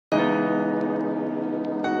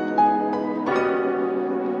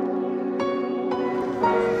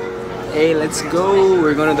Hey, let's go.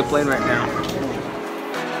 We're going to the plane right now.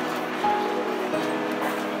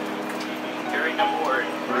 Carrying aboard,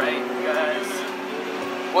 right, guys?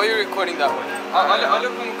 Why are you recording that one? Olha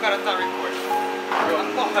como o cara tá recording.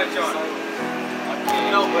 Porra, John.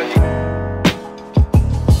 Okay, no, but...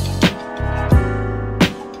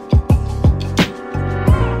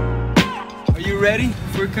 Are you ready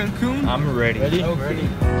for Cancun? I'm ready. Ready? Okay. Ready.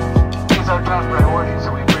 These are top priorities,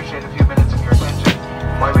 so we appreciate a few minutes of your attention.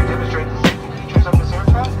 While we demonstrate the safety features of this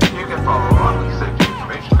aircraft, you can follow along with the safety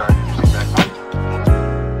information card in your seat backpack.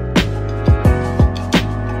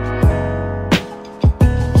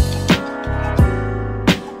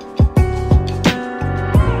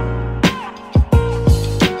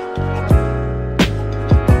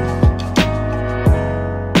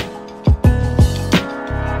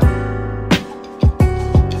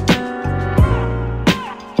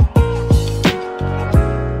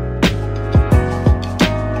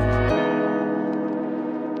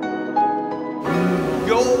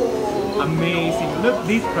 Amazing. Look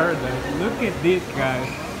this paradise. Look at this, guys.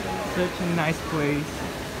 Such a nice place.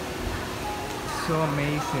 So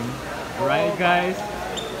amazing. Right, guys?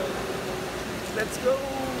 Let's go.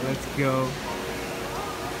 Let's go.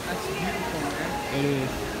 That's beautiful, man. It is.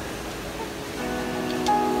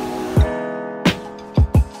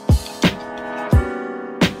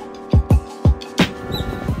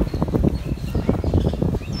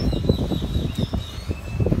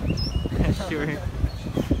 Sure.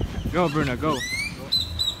 Go, Bruno, go.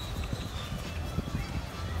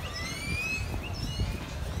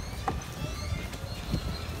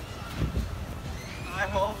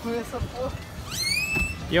 I'm all for this.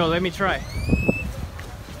 Yo, let me try.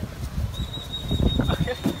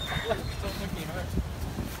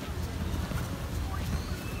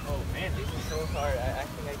 Oh man, this is so hard. I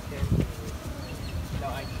think I can. No,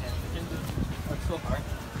 I can't. It's so hard.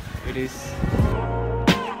 It is.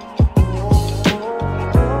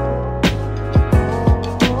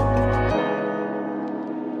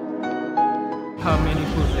 How many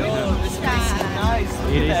food we Yo, have? this place is nice. Look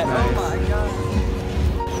It at is that. nice. Oh my god.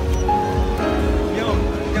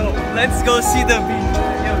 Yo, let's go see the beach.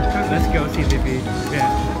 Yo, Let's go see the beach.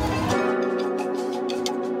 Yeah.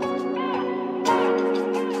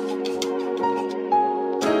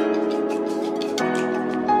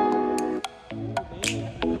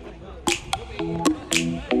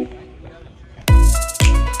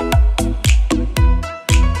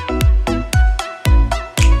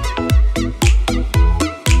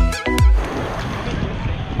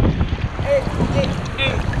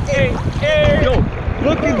 Yo,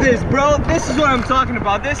 look at this, bro. This is what I'm talking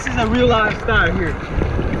about. This is a real lifestyle here.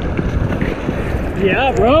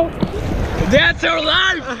 Yeah, bro. That's our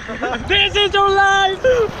life. This is our life.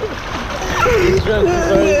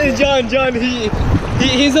 John,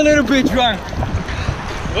 he's a little bit drunk.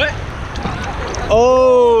 What?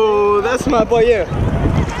 Oh, that's my boy. Yeah.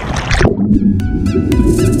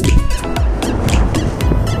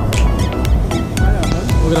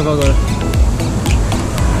 We're gonna go.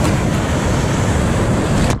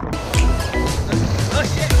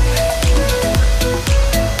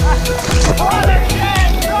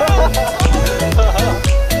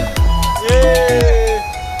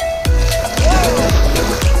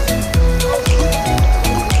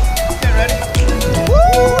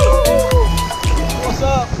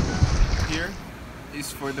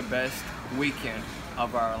 For the best weekend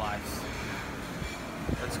of our lives.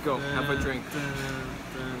 Let's go, have a drink.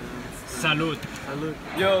 Salud.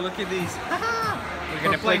 Yo, look at these. We're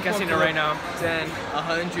gonna play casino right now. 10,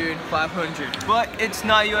 100, 500. But it's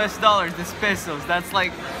not US dollars, it's pesos. That's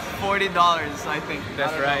like $40, I think.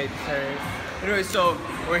 That's right. Anyway, so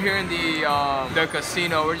we're here in the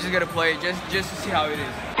casino. We're just gonna play just to see how it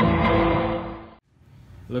is.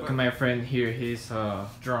 Look at my friend here, he's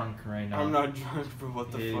drunk right now. I'm not drunk, bro.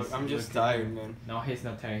 What the fuck? I'm just tired, man. No, he's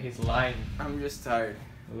not tired, he's lying. I'm just tired.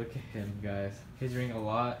 Look at him, guys. He's drinking a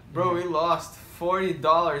lot. Bro, we lost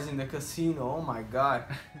 $40 in the casino. Oh my god.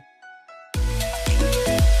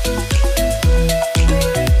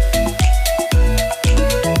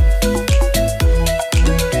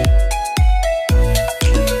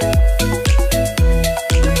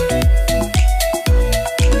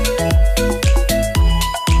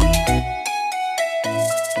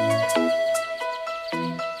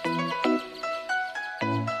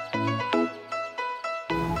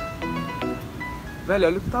 Velho,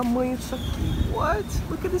 olha o tamanho disso aqui. What?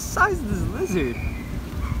 Look at the size of this lizard.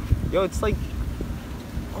 Yo, it's like...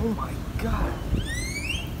 Oh my god.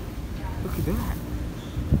 Look at that.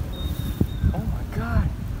 Oh my god.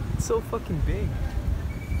 It's so fucking big.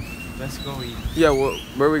 let's go eat. Yeah, well,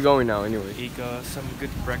 where are we going now anyway? Eat some good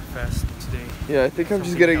breakfast today. Yeah, I think I'm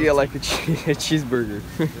just gonna get like a cheeseburger.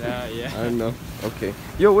 Yeah. I don't know. Okay.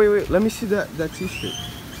 Yo, wait. Let me see that t-shirt.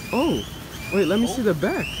 Oh, wait. Let me see the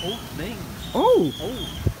back. Oh, dang. Oh.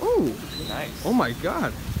 Nice. Oh my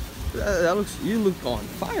God. That looks. You look on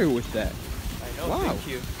fire with that. I know. Wow. Thank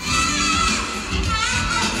you.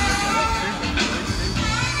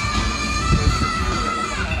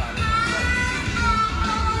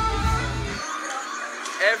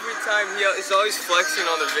 Every time he's always flexing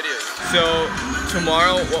on the videos. So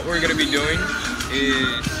tomorrow what we're gonna be doing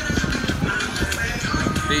is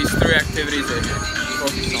these 3 activities that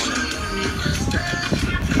focus on it.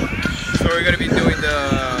 So we're gonna be doing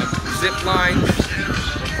the zip line,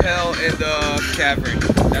 rappel, and the cavern.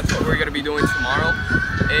 That's what we're gonna be doing tomorrow.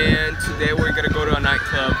 And today we're gonna go to a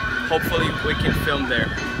nightclub. Hopefully we can film there,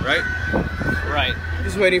 right? Right.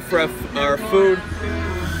 Just waiting for our food.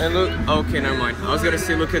 And look, okay, never mind. I was gonna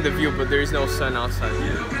say look at the view, but there is no sun outside.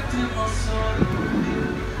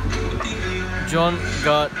 John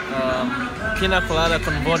got pina colada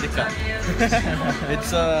con vodka.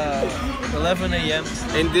 It's 11 a.m.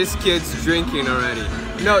 And this kid's drinking already.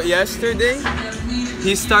 No, yesterday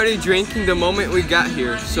he started drinking the moment we got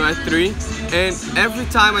here, so at 3. And every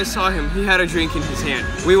time I saw him, he had a drink in his hand.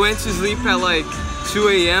 We went to sleep at like 2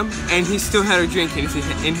 a.m. and he still had a drink in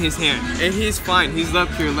his hand. And he's fine. He's up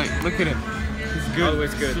here. Like, look at him. He's good.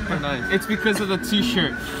 Always good. Super nice. It's because of the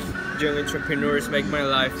t-shirt. Young entrepreneurs make my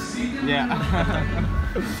life. Yeah.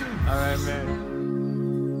 All right, man.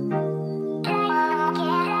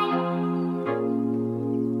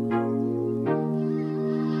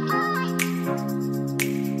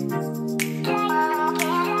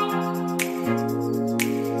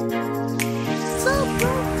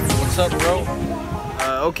 What's up, bro?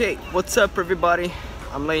 Okay, what's up everybody?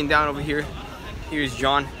 I'm laying down over here. Here's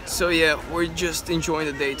John. So yeah, we're just enjoying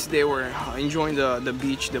the day. Today we're enjoying the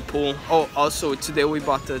beach, the pool. Oh, also today we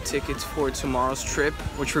bought the tickets for tomorrow's trip,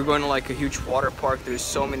 which we're going to like a huge water park. There's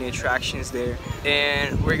so many attractions there.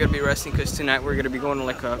 And we're gonna be resting because tonight we're gonna be going to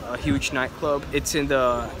like a huge nightclub. It's in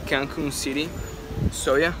the Cancun city.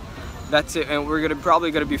 So yeah, that's it. And we're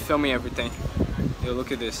probably gonna be filming everything. Yo,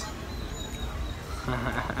 look at this.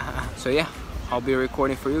 So yeah, I'll be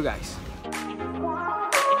recording for you guys.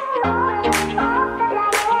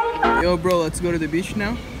 Yo bro, let's go to the beach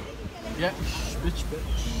now. Yeah, bitch.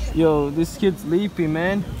 Yo, this kid's sleeping,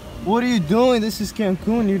 man. What are you doing? This is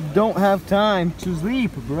Cancun. You don't have time to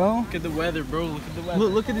sleep, bro. Look at the weather, bro. Look at the weather.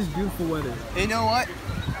 Look at this beautiful weather. You know what?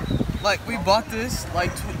 Like, we bought this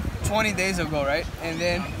like 20 days ago, right? And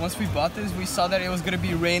then once we bought this, we saw that it was gonna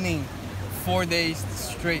be raining 4 days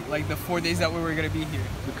straight, like the 4 days that we were gonna be here.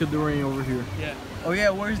 Look at the rain over here. Yeah. Oh yeah,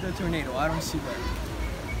 where's the tornado? I don't see that.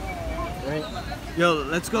 Right? Yo,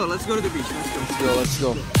 let's go to the beach. Let's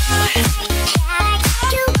go.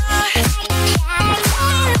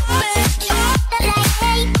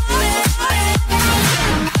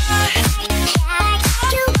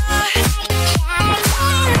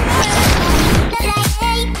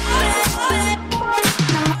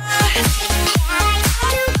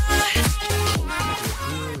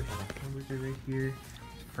 Right here,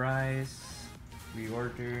 fries. We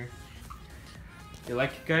order. You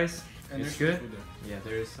like it, guys? And It's there's good. food there. Yeah,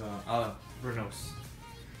 there's Bruno's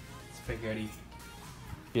spaghetti.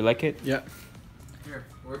 You like it? Yeah. Here,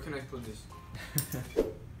 where can I put this?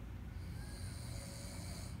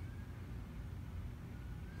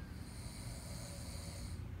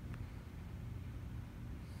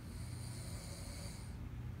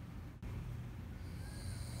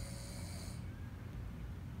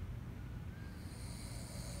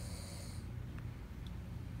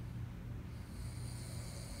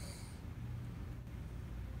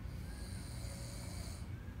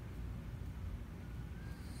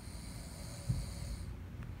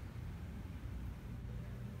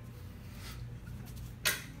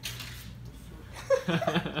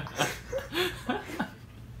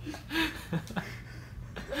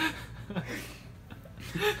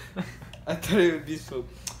 I thought it would be so.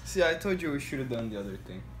 See, I told you we should have done the other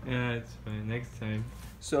thing. Yeah, it's fine. Next time.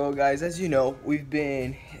 So guys, as you know, we've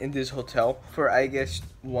been in this hotel for I guess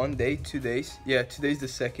 1 day, 2 days. Yeah, today's the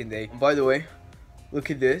 2nd day. By the way, look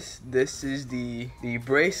at this. This is the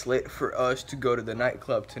bracelet for us to go to the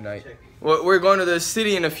nightclub tonight. Well, we're going to the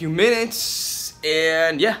city in a few minutes,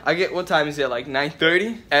 and yeah, what time is it? Like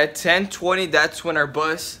 9:30. At 10:20, that's when our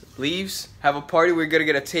bus leaves. Have a party. We're gonna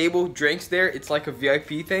get a table, drinks there. It's like a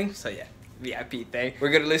VIP thing. So yeah. VIP thing. We're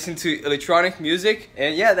gonna listen to electronic music,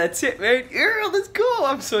 and yeah, that's it, man. Yeah, let's go!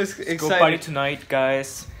 I'm so excited. Go party tonight,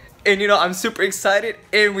 guys. And you know, I'm super excited,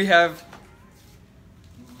 and we have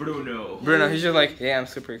Bruno, he's just like, yeah, I'm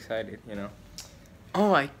super excited, you know. Oh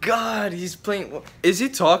my God, he's playing. Is he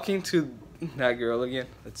talking to that girl again?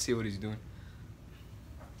 Let's see what he's doing.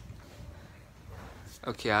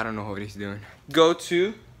 Okay, I don't know what he's doing. Go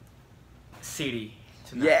to city.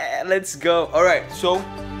 Yeah, let's go. All right, so